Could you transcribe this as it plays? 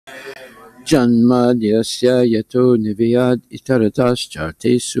Janma Dyasya Yato Niviyad Itaratas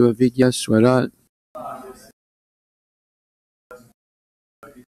Chartesu Avidyaswarat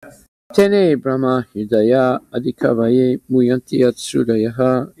Tene Brahma Hridaya Adikavaye Muyanti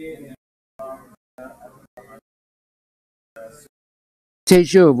Atsudayaha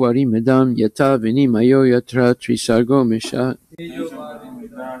Tejo Varimedam Yata Vinimayo Yatra Trisargo Misha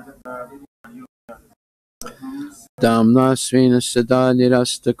Damna Svena Sada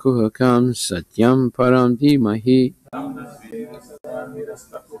Nirasta Kuhakam Satyam Param Dhimahi.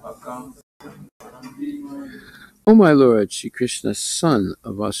 O my Lord, Shri Krishna, son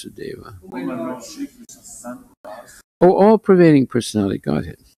of Vasudeva, O all-pervading personality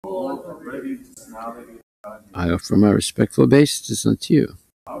Godhead, I offer my respectful obeisances unto you.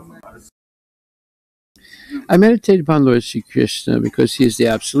 I meditate upon Lord Shri Krishna because he is the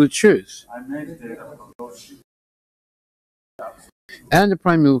absolute truth and the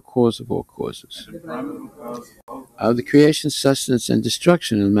primeval cause of all causes, of the creation, sustenance, and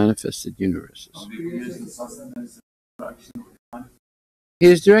destruction of the manifested universes. He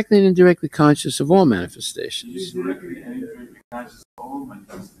is directly and indirectly conscious of all manifestations,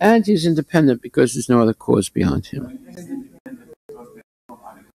 and he is independent because there is no other cause beyond him.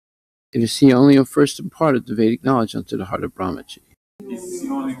 It is he only who first imparted the Vedic knowledge unto the heart of Brahmaji.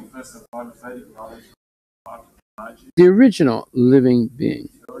 The original living being.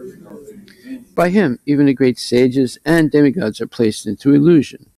 By him, even the great sages and demigods are placed into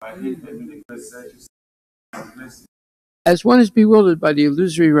illusion. As one is bewildered by the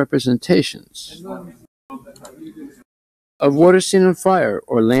illusory representations of water seen on fire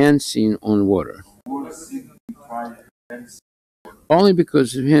or land seen on water, only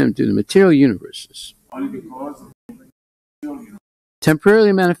because of him do the material universes,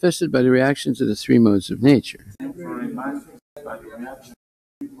 temporarily manifested by the reactions of the three modes of nature,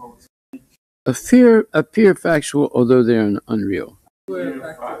 appear factual, although they are unreal.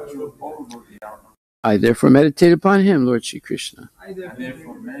 I therefore meditate upon him, Lord Shri Krishna,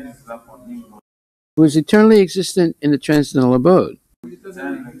 who is eternally existent in the transcendental abode,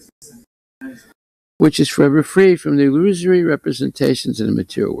 which is forever free from the illusory representations in the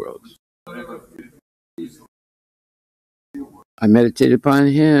material world. I meditate upon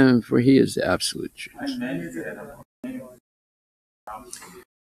him, for he is the absolute truth.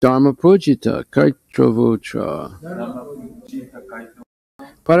 Dharma Projita Kaitravotra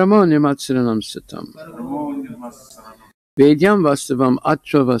Paramo Nirmatsaranam Satam Vedyam Vastavam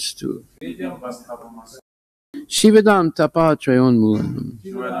Atra Vastu Shivadam Tapatrayon Mulanam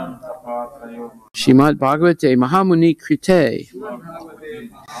Srimad Bhagavate Mahamuni Krite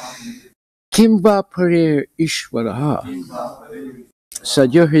Kimva Parir Ishvaraha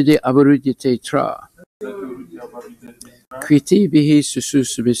Sadyohride Avarudite Tra Kriti Bihi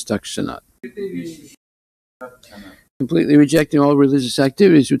Sususubhistakshanat. Completely rejecting all religious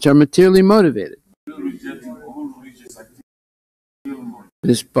activities which are materially motivated.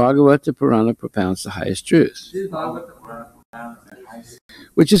 This Bhagavata Purana propounds the highest truth,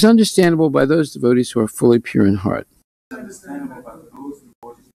 which is understandable by those devotees who are fully pure in heart.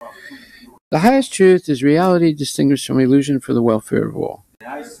 The highest truth is reality distinguished from illusion for the welfare of all.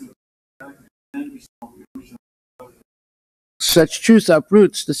 Such truth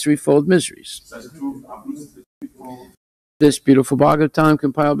uproots the threefold miseries. This beautiful Bhagavatam,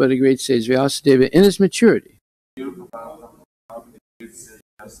 compiled by the great sage Vyasadeva in his maturity,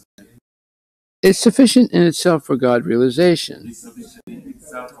 is sufficient in itself for God realization.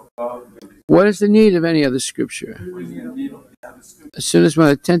 What is the need of any other scripture? As soon as one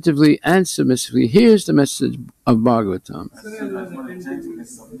attentively and submissively hears the message of Bhagavatam,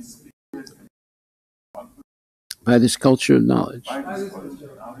 by this culture of knowledge,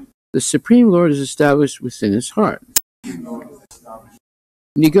 the Supreme Lord is established within his heart.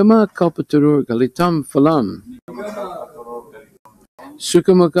 Nigama kalpatarur galitam phalam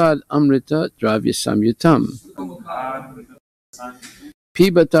Sukhamukad amrita dravya samyutam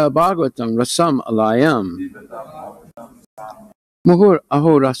Pibata bhagavatam rasam alayam Muhur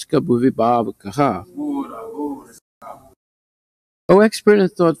aho raska bhuvi bhavakaha. O expert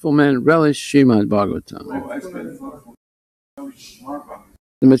and thoughtful men, relish Srimad Bhagavatam,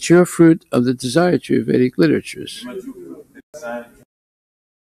 the mature fruit of the desired true Vedic literatures.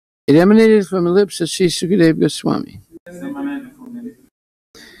 It emanated from the lips of Sri Sukadeva Goswami.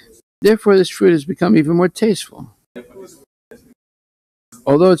 Therefore, this fruit has become even more tasteful.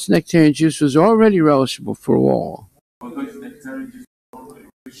 Although its nectarian juice was already relishable for all,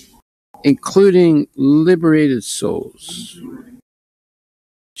 including liberated souls.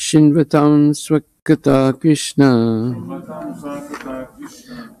 Shinvatam Swakata Krishna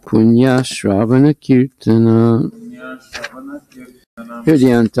Punya Shravana Kirtana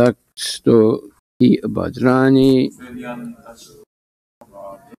Hridyantaksto Hi Abhadrani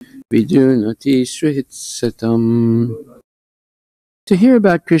Vidunati Srihitsatam. To hear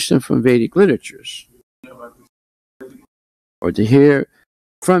about Krishna from Vedic literatures, or to hear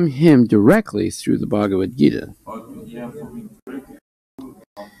from him directly through the Bhagavad Gita,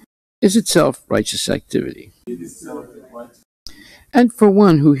 is itself righteous activity. And for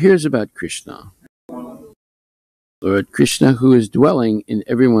one who hears about Krishna, Lord Krishna, who is dwelling in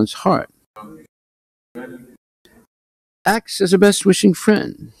everyone's heart, acts as a best-wishing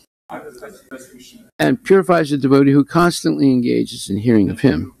friend and purifies the devotee who constantly engages in hearing of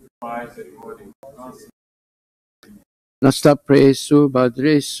him. Nasta presu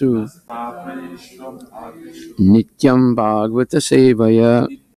badresu nityam bhagavata sevaya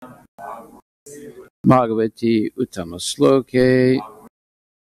bhagavati uttama sloke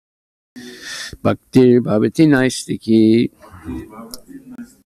bhaktir bhavati naistiki.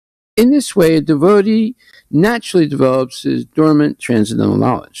 In this way, a devotee naturally develops his dormant transcendental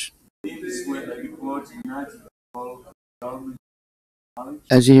knowledge.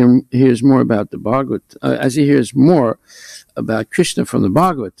 As he hears more about the as he hears more about Krishna from the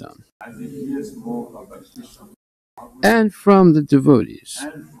Bhagvatam and from the devotees,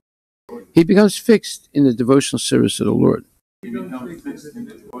 he becomes fixed in the devotional service of the Lord.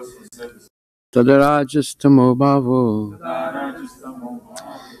 Tadarajas tamo bhavo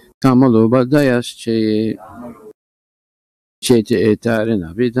tamalobadayasche cheta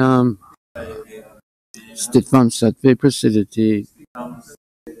etarinabhidam stitvam sattve prasidati.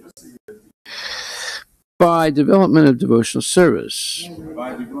 By development of devotional service,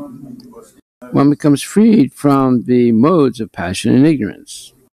 one becomes freed from the modes of passion and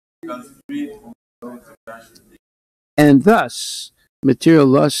ignorance. And thus, material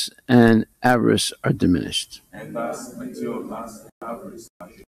lust and avarice are diminished.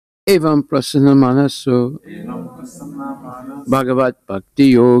 Evam prasanna manaso bhagavat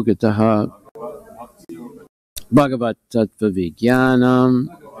bhakti yogataha bhagavat tattva vijnanam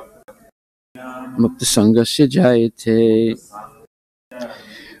mukta sangasya jayate.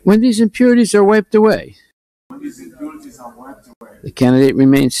 When these impurities are wiped away, the candidate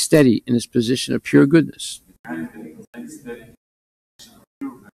remains steady in his position of pure goodness,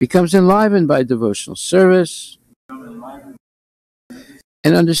 becomes enlivened by devotional service,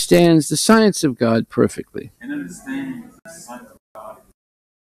 and understands the science of God perfectly.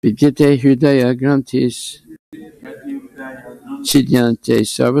 Vidyate hridaya grantis chidyante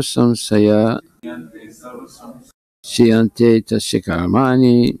sarvasamsaya Siyante tasya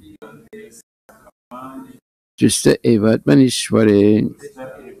karmani justa evat manishware.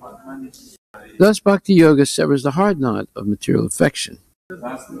 Thus, Bhakti Yoga severs the hard knot of material affection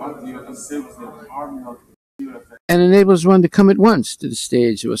and enables one to come at once to the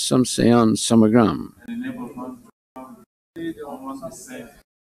stage of a samsayan samagram,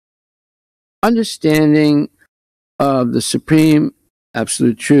 understanding of the supreme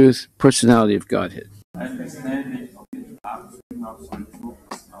absolute truth, personality of Godhead.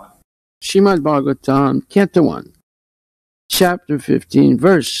 Srimad Bhagvatam, Canto 1, Chapter 15,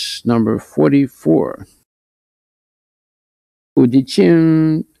 verse number 44.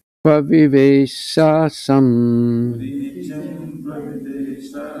 Udichim pravivesasam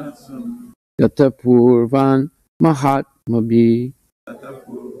Gatapurvan Mahatmabhi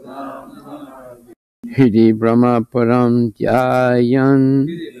Hidi Brahma Param Dhyayan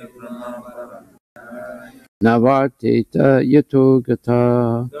Navarteta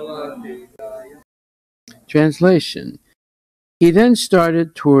Yatogata. Translation. He then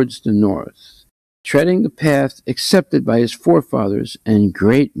started towards the north, treading the path accepted by his forefathers and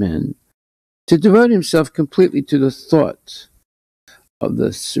great men, to devote himself completely to the thought of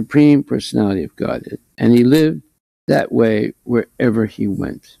the Supreme Personality of Godhead, and he lived that way wherever he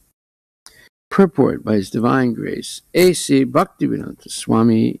went. Purport by His Divine Grace, A.C. Bhaktivedanta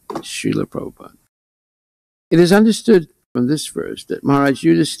Swami Srila Prabhupada. It is understood from this verse that Maharaj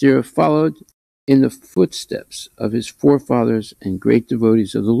Yudhisthira followed in the footsteps of his forefathers and great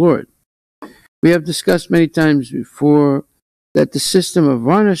devotees of the Lord. We have discussed many times before that the system of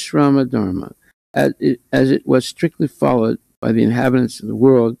Varnashrama Dharma, as it was strictly followed by the inhabitants of the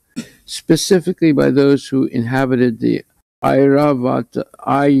world, specifically by those who inhabited the Aryavrata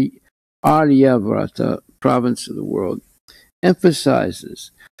province of the world,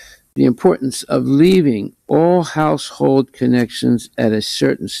 emphasizes the importance of leaving all household connections at a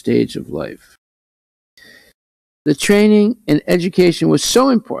certain stage of life. The training and education was so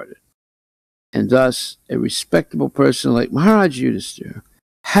important, and thus a respectable person like Maharaj Yudhisthira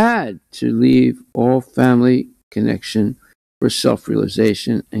had to leave all family connection for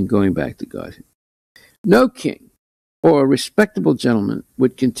self-realization and going back to God. No king or a respectable gentleman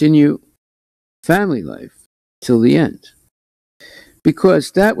would continue family life till the end,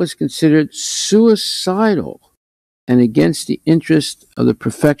 because that was considered suicidal and against the interest of the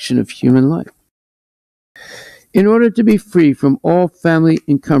perfection of human life. In order to be free from all family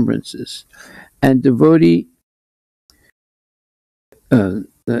encumbrances and devotee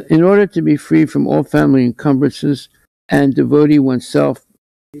oneself,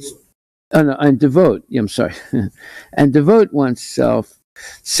 and devote oneself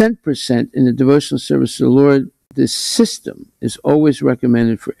 100% in the devotional service of the Lord, this system is always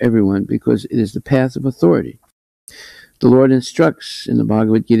recommended for everyone because it is the path of authority. The Lord instructs in the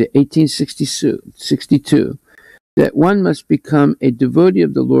Bhagavad Gita 18:62 that one must become a devotee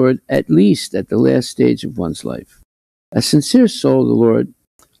of the Lord at least at the last stage of one's life. A sincere soul of the Lord,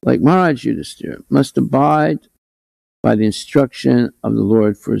 like Maharaj Yudhisthira, must abide by the instruction of the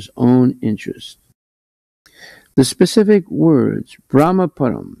Lord for his own interest. The specific words Brahma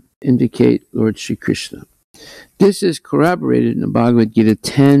Param indicate Lord Sri Krishna. This is corroborated in the Bhagavad Gita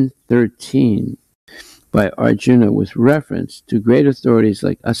 10:13 by Arjuna with reference to great authorities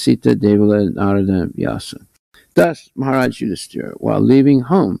like Asita, Devala, Narada, and Vyasa. Thus, Maharaj Yudhisthira, while leaving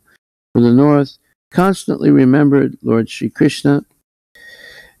home for the north, constantly remembered Lord Sri Krishna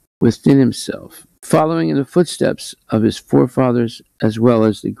within himself, following in the footsteps of his forefathers as well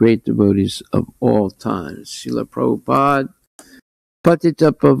as the great devotees of all times. Srila Prabhupada,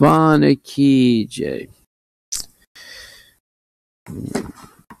 Patita Pavana Ki Jai.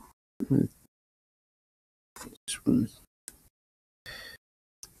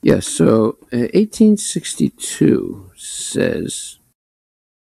 Yes, so 1862 says,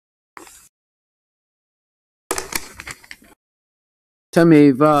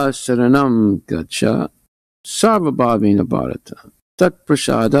 Tameva saranam gacha sarvabhavina bharata tat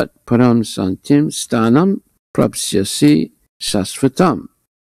prasadat param santim stanam prapsyasi shasvatam.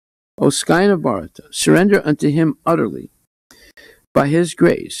 O Skyne of Bharata, surrender unto him utterly. By his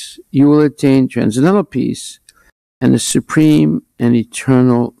grace, you will attain transcendental peace and the supreme and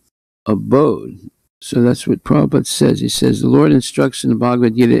eternal abode. So that's what Prabhupada says. He says, the Lord instructs in the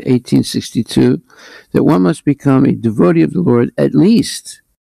Bhagavad Gita 1862 that one must become a devotee of the Lord at least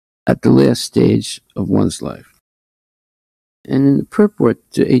at the last stage of one's life. And in the purport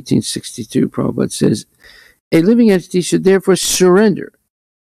to 1862, Prabhupada says, a living entity should therefore surrender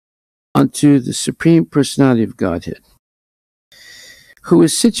unto the Supreme Personality of Godhead, who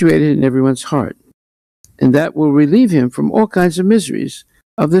is situated in everyone's heart, and that will relieve him from all kinds of miseries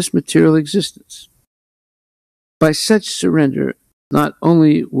of this material existence. By such surrender, not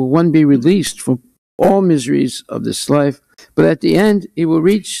only will one be released from all miseries of this life, but at the end, he will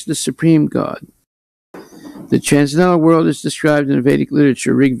reach the Supreme God. The transcendental world is described in the Vedic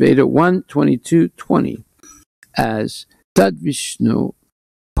literature, Rig Veda 1:22-20, as Tad Vishnu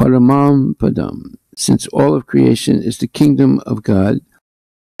Paramam Padam. Since all of creation is the kingdom of God,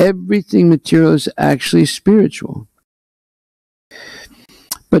 everything material is actually spiritual.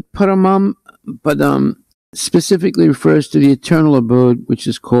 But Paramam Padam specifically refers to the eternal abode, which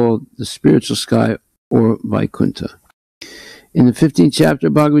is called the spiritual sky or Vaikuntha. In the 15th chapter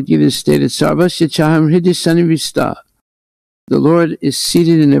of Bhagavad Gita is stated, Sarvasya Chaham Hridhi Sanivista. The Lord is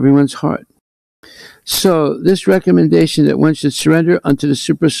seated in everyone's heart. So this recommendation that one should surrender unto the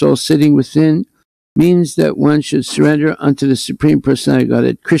super soul sitting within means that one should surrender unto the Supreme Personality of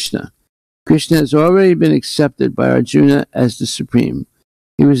Godhead, Krishna. Krishna has already been accepted by Arjuna as the Supreme.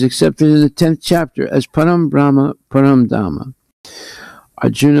 He was accepted in the 10th chapter as Param Brahma, Param Dhamma.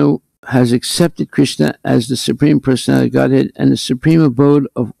 Arjuna has accepted Krishna as the Supreme Personality of Godhead and the supreme abode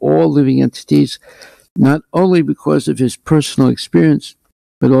of all living entities, not only because of his personal experience,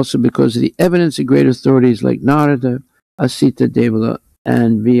 but also because of the evidence of great authorities like Narada, Asita, Devala,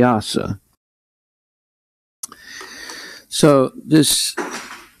 and Vyasa. So this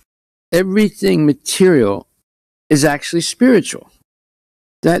everything material is actually spiritual.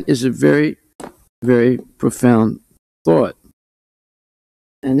 That is a very, very profound thought.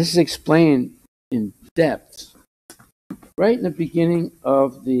 And this is explained in depth right in the beginning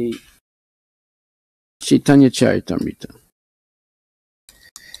of the Chaitanya Charitamrita,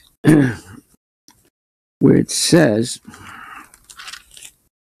 where it says,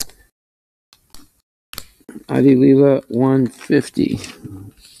 Harivilas 150.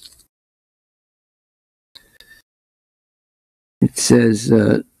 It says,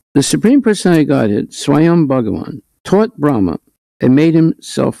 the Supreme Personality of Godhead, Swayam Bhagavan, taught Brahma and made him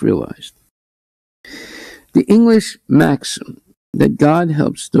self-realized. The English maxim, that God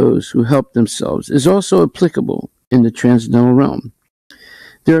helps those who help themselves is also applicable in the transcendental realm.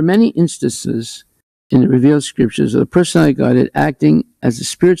 There are many instances in the revealed scriptures of the personality of Godhead acting as a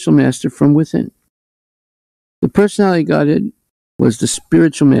spiritual master from within. The personality of Godhead was the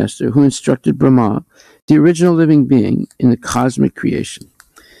spiritual master who instructed Brahma, the original living being, in the cosmic creation.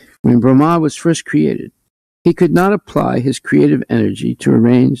 When Brahma was first created, he could not apply his creative energy to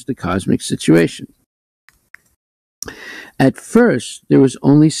arrange the cosmic situation. At first, there was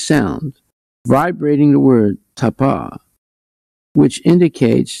only sound, vibrating the word tapa, which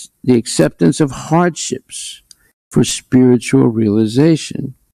indicates the acceptance of hardships for spiritual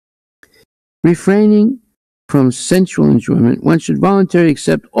realization. Refraining from sensual enjoyment, one should voluntarily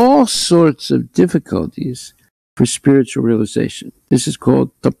accept all sorts of difficulties for spiritual realization. This is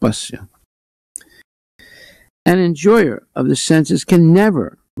called tapasya. An enjoyer of the senses can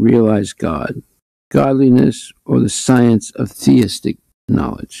never realize God, godliness, or the science of theistic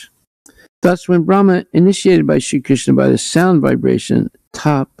knowledge. Thus, when Brahma, initiated by Sri Krishna by the sound vibration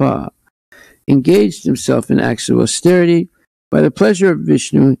tapa, engaged himself in acts of austerity, by the pleasure of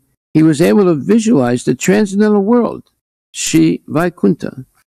Vishnu, he was able to visualize the transcendental world, Sri Vaikuntha,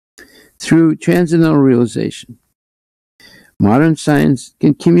 through transcendental realization. Modern science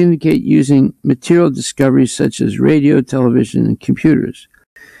can communicate using material discoveries such as radio, television, and computers.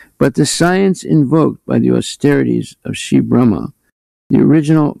 But the science invoked by the austerities of Sri Brahma, the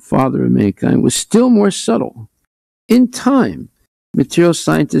original father of mankind, was still more subtle. In time, material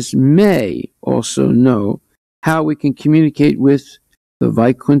scientists may also know how we can communicate with the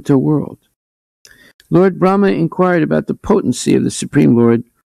Vaikuntha world. Lord Brahma inquired about the potency of the Supreme Lord,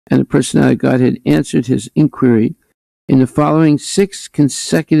 and the personality of Godhead answered his inquiry in the following 6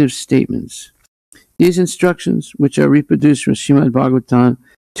 consecutive statements. These instructions, which are reproduced from Srimad Bhagvatam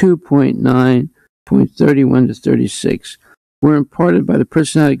 2.9.31 to 36, were imparted by the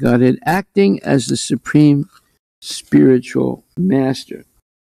personality of Godhead acting as the supreme spiritual master.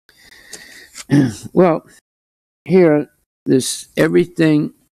 Well, here, this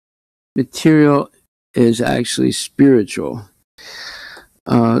everything material is actually spiritual.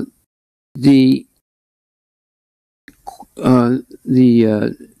 In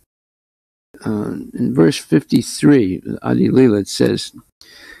verse 53, Adi Lila, it says,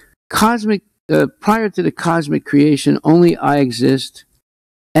 prior to the cosmic creation, only I exist,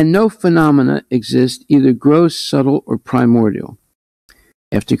 and no phenomena exist, either gross, subtle, or primordial.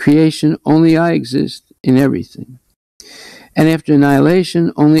 After creation, only I exist in everything. And after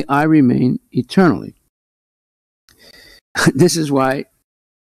annihilation, only I remain eternally. This is why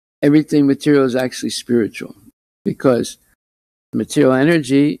everything material is actually spiritual, because material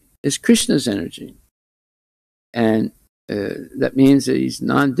energy is Krishna's energy. And that means that he's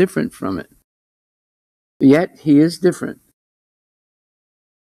non-different from it. Yet he is different.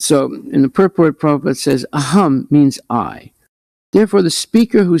 So in the purport, Prabhupada says, aham means I. Therefore, the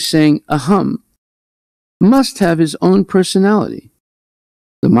speaker who's saying aham must have his own personality.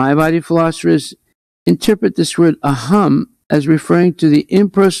 The Mayavadi philosophers interpret this word aham as referring to the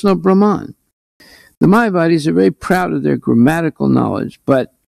impersonal Brahman. The Mayavadis are very proud of their grammatical knowledge,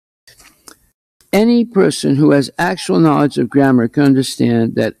 but any person who has actual knowledge of grammar can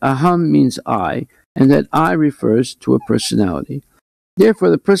understand that aham means I, and that I refers to a personality. Therefore,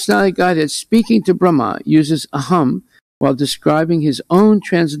 the personality of Godhead speaking to Brahma uses aham while describing his own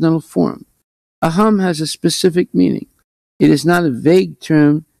transcendental form. Aham has a specific meaning. It is not a vague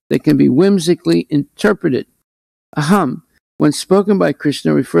term that can be whimsically interpreted. Aham, when spoken by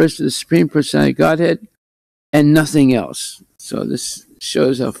Krishna, refers to the Supreme Personality of Godhead and nothing else. So this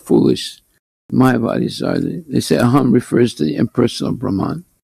shows how foolish Mayavadis are. They say aham refers to the impersonal Brahman.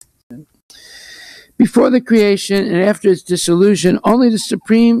 Before the creation and after its dissolution, only the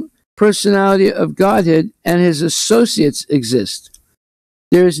Supreme Personality of Godhead and his associates exist.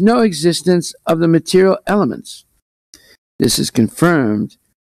 There is no existence of the material elements. This is confirmed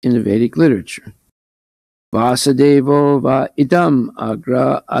in the Vedic literature. Vasadevo va idam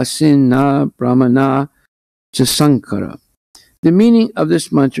agra asinna brahmana chasankara. The meaning of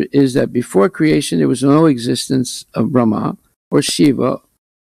this mantra is that before creation there was no existence of Brahma or Shiva,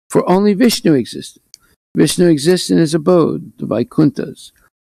 for only Vishnu existed. Vishnu exists in his abode, the Vaikunthas.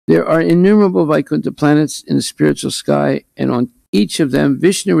 There are innumerable Vaikuntha planets in the spiritual sky, and on each of them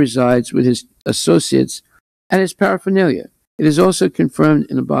Vishnu resides with his associates and his paraphernalia. It is also confirmed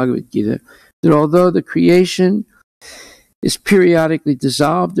in the Bhagavad Gita that although the creation is periodically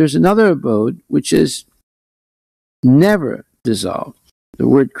dissolved, there's another abode which is never dissolved. The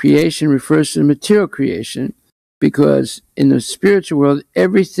word creation refers to the material creation, because in the spiritual world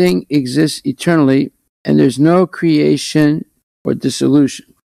everything exists eternally and there's no creation or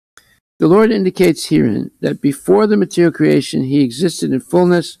dissolution. The Lord indicates herein that before the material creation, he existed in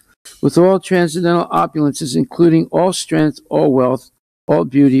fullness with all transcendental opulences, including all strength, all wealth, all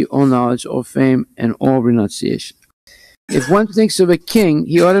beauty, all knowledge, all fame, and all renunciation. If one thinks of a king,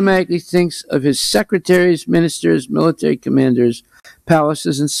 he automatically thinks of his secretaries, ministers, military commanders,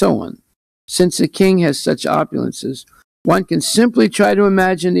 palaces, and so on. Since a king has such opulences, one can simply try to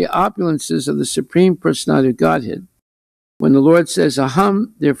imagine the opulences of the Supreme Personality of Godhead. When the Lord says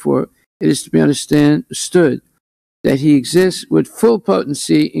Aham, therefore, it is to be understood that he exists with full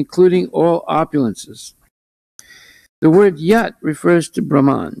potency, including all opulences. The word Yat refers to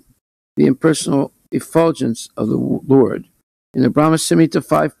Brahman, the impersonal effulgence of the Lord. In the Brahma Samhita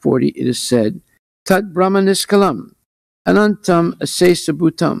 540, it is said, Tat Brahma Niskalam, Anantam Asesa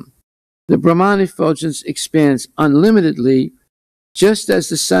Bhutam. The Brahman effulgence expands unlimitedly, just as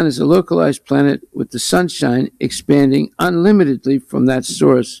the sun is a localized planet with the sunshine expanding unlimitedly from that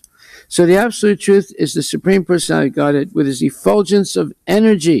source. So the Absolute Truth is the Supreme Personality of Godhead with his effulgence of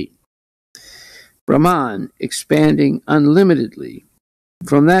energy. Brahman expanding unlimitedly.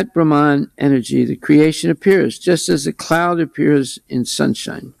 From that Brahman energy, the creation appears, just as a cloud appears in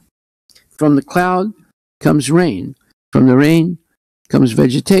sunshine. From the cloud comes rain. From the rain comes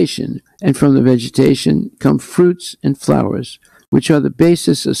vegetation. And from the vegetation come fruits and flowers, which are the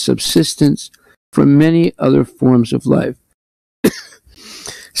basis of subsistence for many other forms of life.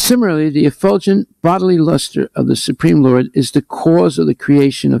 Similarly, the effulgent bodily luster of the Supreme Lord is the cause of the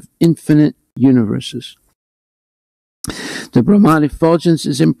creation of infinite universes. The Brahman effulgence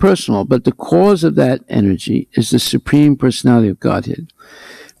is impersonal, but the cause of that energy is the Supreme Personality of Godhead.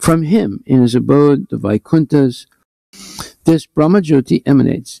 From him, in his abode, the Vaikunthas, this Brahmajyoti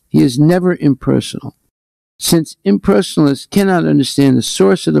emanates. He is never impersonal. Since impersonalists cannot understand the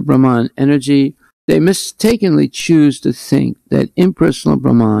source of the Brahman energy, they mistakenly choose to think that impersonal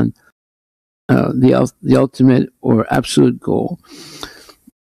Brahman, the ultimate or absolute goal,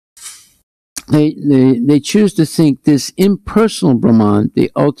 they choose to think this impersonal Brahman,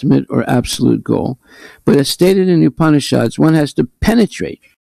 the ultimate or absolute goal. But as stated in the Upanishads, one has to penetrate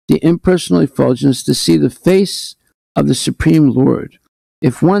the impersonal effulgence to see the face of the Supreme Lord.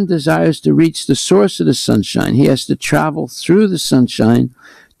 If one desires to reach the source of the sunshine, he has to travel through the sunshine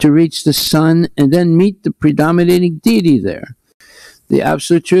to reach the sun and then meet the predominating deity there. The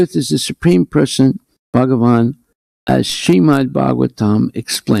Absolute Truth is the Supreme Person, Bhagavan, as Srimad Bhagvatam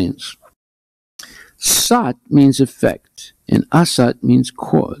explains. Sat means effect, and Asat means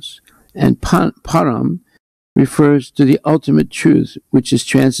cause, and Param refers to the ultimate truth, which is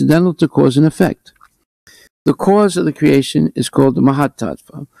transcendental to cause and effect. The cause of the creation is called the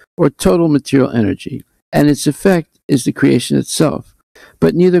Mahatattva, or total material energy, and its effect is the creation itself.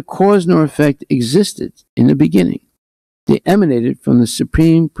 But neither cause nor effect existed in the beginning. They emanated from the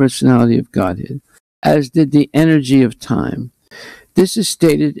Supreme Personality of Godhead, as did the energy of time. This is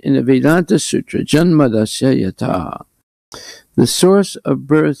stated in the Vedanta Sutra, Janmadasya Yataha. The source of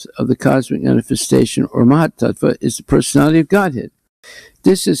birth of the cosmic manifestation, or Mahatattva, is the personality of Godhead.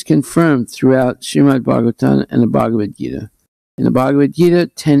 This is confirmed throughout Srimad Bhagavatam and the Bhagavad Gita. In the Bhagavad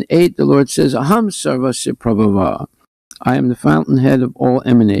Gita 10.8, the Lord says, Aham sarvasya prabhava. I am the fountainhead of all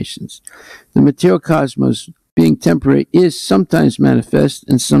emanations. The material cosmos, being temporary, is sometimes manifest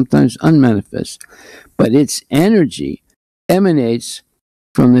and sometimes unmanifest, but its energy emanates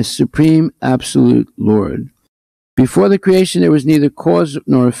from the Supreme Absolute Lord. Before the creation, there was neither cause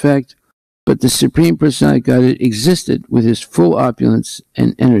nor effect, but the Supreme Personality of God existed with his full opulence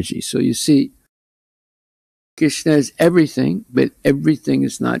and energy. So you see, Krishna is everything, but everything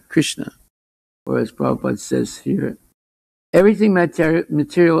is not Krishna. Or as Prabhupada says here, everything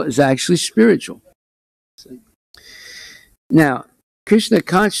material is actually spiritual. Now, Krishna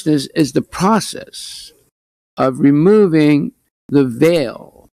consciousness is the process of removing the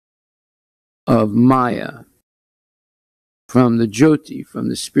veil of Maya from the Jyoti, from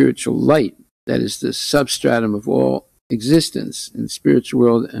the spiritual light that is the substratum of all existence in the spiritual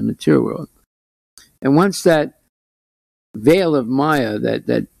world and material world. And once that veil of Maya,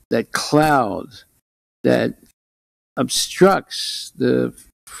 that cloud that obstructs the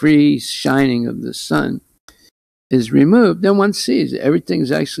free shining of the sun is removed, then one sees everything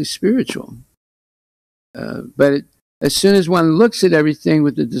is actually spiritual. But as soon as one looks at everything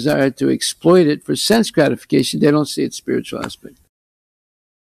with the desire to exploit it for sense gratification, they don't see its spiritual aspect.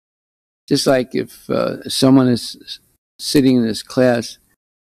 Just like if someone is sitting in this class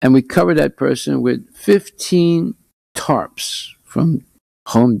and we cover that person with 15 tarps from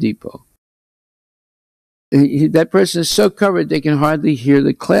Home Depot. That person is so covered they can hardly hear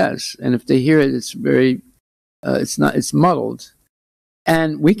the class. And if they hear it, it's very it's muddled,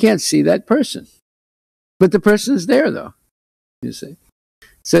 and we can't see that person. But the person is there, though, you see.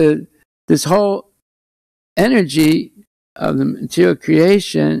 So this whole energy of the material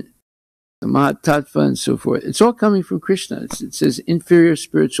creation, the Mahatattva and so forth, it's all coming from Krishna. It says inferior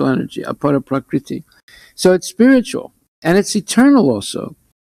spiritual energy, apara prakriti. So it's spiritual, and it's eternal also.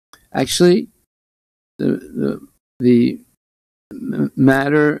 Actually, the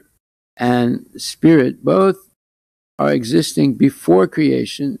matter and spirit both are existing before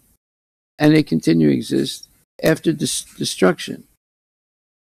creation, and they continue to exist after destruction.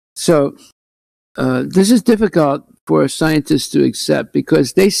 So this is difficult for scientists to accept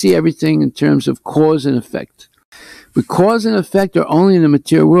because they see everything in terms of cause and effect. But cause and effect are only in the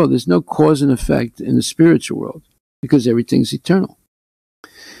material world. There's no cause and effect in the spiritual world because everything's eternal.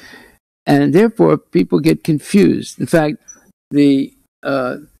 And therefore, people get confused. In fact, the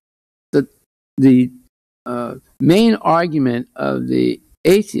main argument of the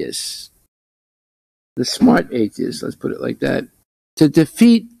atheists, the smart atheists, let's put it like that, to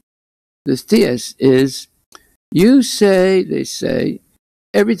defeat the theists is, they say,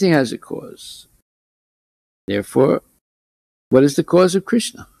 everything has a cause. Therefore, what is the cause of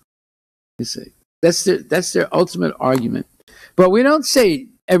Krishna? You say that's their ultimate argument. But we don't say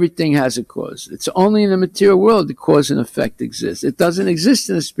everything has a cause. It's only in the material world the cause and effect exists. It doesn't exist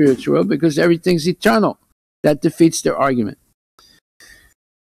in the spiritual world because everything's eternal. That defeats their argument.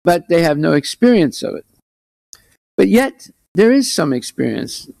 But they have no experience of it. But yet, there is some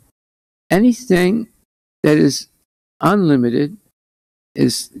experience. Anything that is unlimited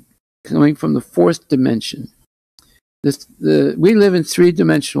is coming from the fourth dimension. We live in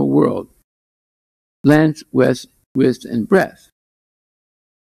three-dimensional world: length, width, and breadth.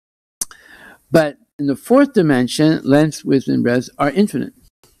 But in the fourth dimension, length, width, and breadth are infinite.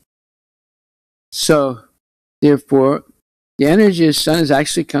 So, therefore, the energy of the sun is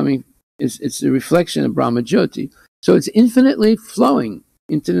actually coming, it's a reflection of Brahma Jyoti. So it's infinitely flowing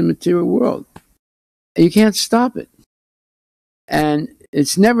into the material world. You can't stop it. And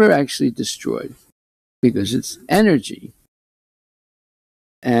it's never actually destroyed because it's energy.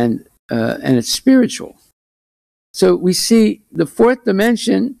 And it's spiritual. So we see the fourth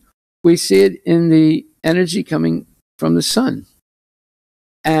dimension, we see it in the energy coming from the sun.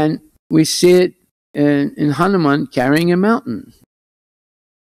 And we see it in Hanuman carrying a mountain.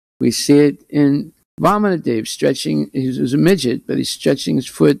 We see it in Vamanadev stretching, he was a midget, but he's stretching his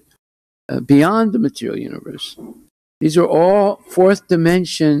foot beyond the material universe. These are all fourth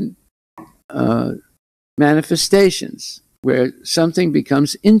dimension manifestations where something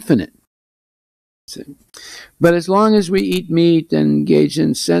becomes infinite. But as long as we eat meat and engage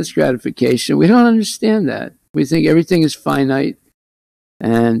in sense gratification, we don't understand that. We think everything is finite,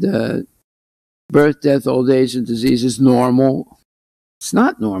 and birth, death, old age, and disease is normal. It's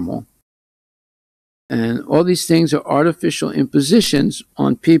not normal. And all these things are artificial impositions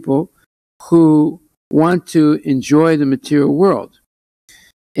on people who want to enjoy the material world,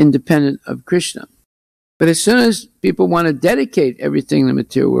 independent of Krishna. But as soon as people want to dedicate everything in the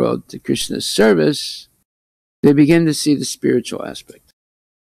material world to Krishna's service, they begin to see the spiritual aspect.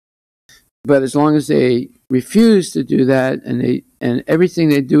 But as long as they refuse to do that, and everything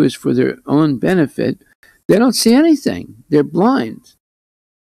they do is for their own benefit, they don't see anything. They're blind.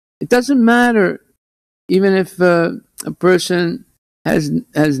 It doesn't matter, even if a person has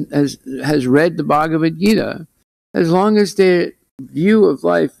read the Bhagavad Gita, as long as their view of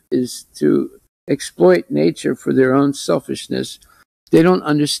life is to exploit nature for their own selfishness, they don't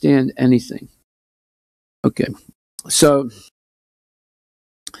understand anything. Okay, so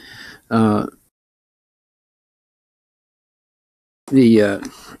the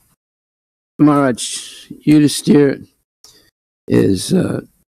Maharaj Yudhisthira is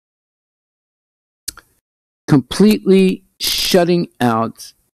completely shutting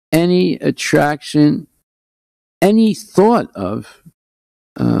out any attraction, any thought of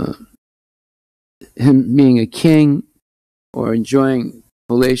him being a king or enjoying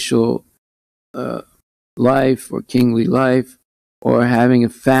palatial life or kingly life or having a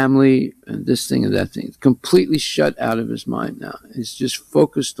family and this thing and that thing. It's completely shut out of his mind now. He's just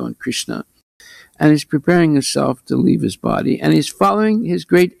focused on Krishna, and he's preparing himself to leave his body, and he's following his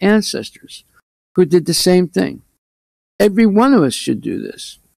great ancestors who did the same thing. Every one of us should do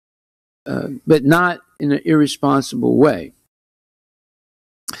this, but not in an irresponsible way.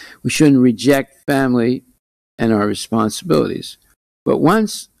 We shouldn't reject family and our responsibilities. But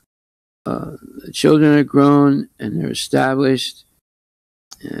once the children are grown and they're established,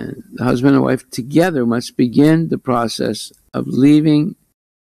 and the husband and wife together must begin the process of leaving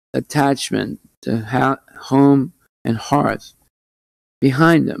attachment to home and hearth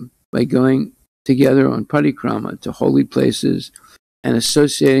behind them by going together on parikrama to holy places and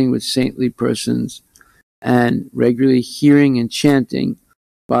associating with saintly persons and regularly hearing and chanting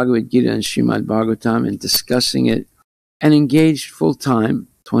Bhagavad Gita and Srimad Bhagvatam and discussing it, and engaged full-time,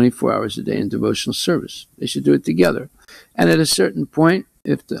 24 hours a day in devotional service. They should do it together. And at a certain point,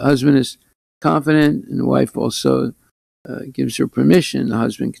 if the husband is confident and the wife also gives her permission, the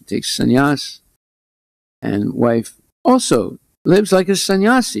husband can take sannyas, and wife also lives like a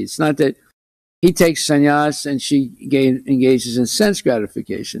sannyasi. It's not that he takes sannyas and she engages in sense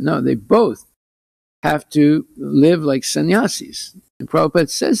gratification. No, they both have to live like sannyasis. And Prabhupada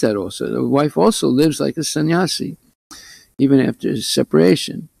says that also. The wife also lives like a sannyasi, even after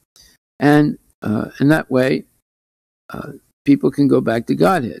separation. And in that way, people can go back to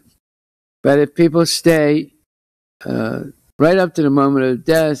Godhead. But if people stay right up to the moment of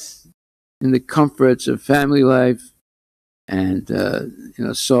death in the comforts of family life and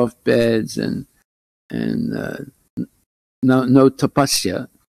soft beds and no tapasya,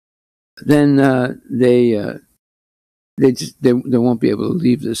 then they won't be able to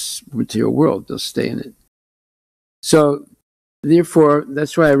leave this material world. They'll stay in it. So, therefore,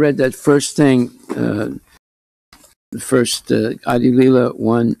 that's why I read that first thing, the first Harivilas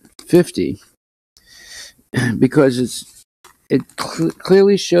 150, because it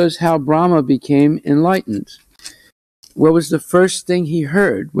clearly shows how Brahma became enlightened. What was the first thing he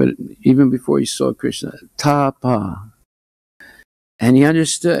heard, even before he saw Krishna? Tapa. And he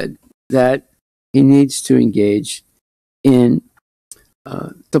understood that he needs to engage in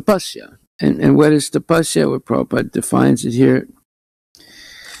tapasya. And what is tapasya? What Prabhupada defines it here.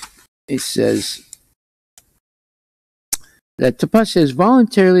 It says that tapasya is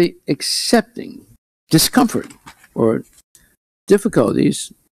voluntarily accepting discomfort or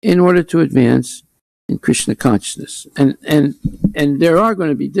difficulties in order to advance in Krishna consciousness. And there are going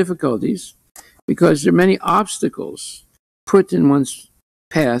to be difficulties because there are many obstacles put in one's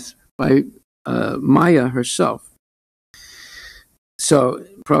path by Maya herself. So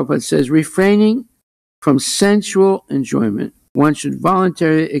Prabhupada says, refraining from sensual enjoyment, one should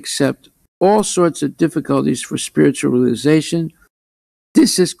voluntarily accept all sorts of difficulties for spiritual realization.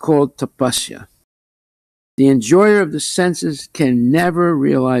 This is called tapasya. The enjoyer of the senses can never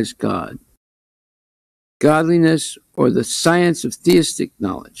realize God, godliness, or the science of theistic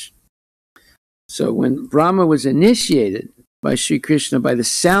knowledge. So when Brahma was initiated by Sri Krishna by the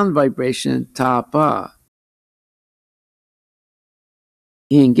sound vibration tapa,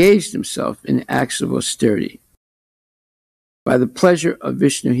 he engaged himself in acts of austerity. By the pleasure of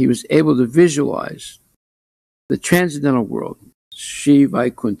Vishnu, he was able to visualize the transcendental world, Sri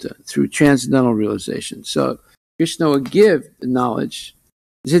Vaikuntha, through transcendental realization. So Krishna will give the knowledge.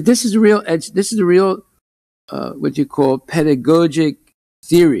 He said, this is the real what you call pedagogic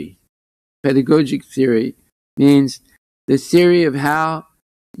theory. Pedagogic theory means the theory of how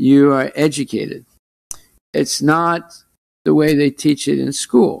you are educated. It's not the way they teach it in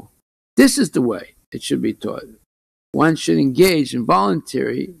school. This is the way it should be taught. One should engage in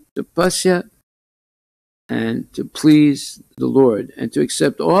voluntary tapasya and to please the Lord and to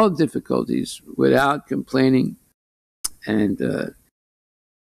accept all difficulties without complaining, and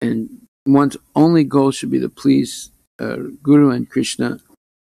one's only goal should be to please Guru and Krishna.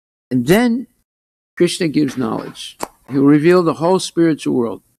 And then Krishna gives knowledge. He will reveal the whole spiritual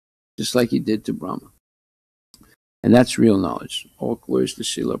world, just like he did to Brahma. And that's real knowledge. All glories to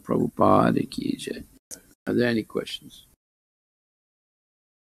Srila Prabhupada ki jai. Are there any questions?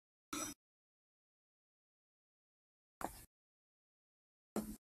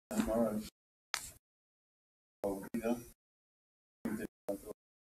 Maharaj,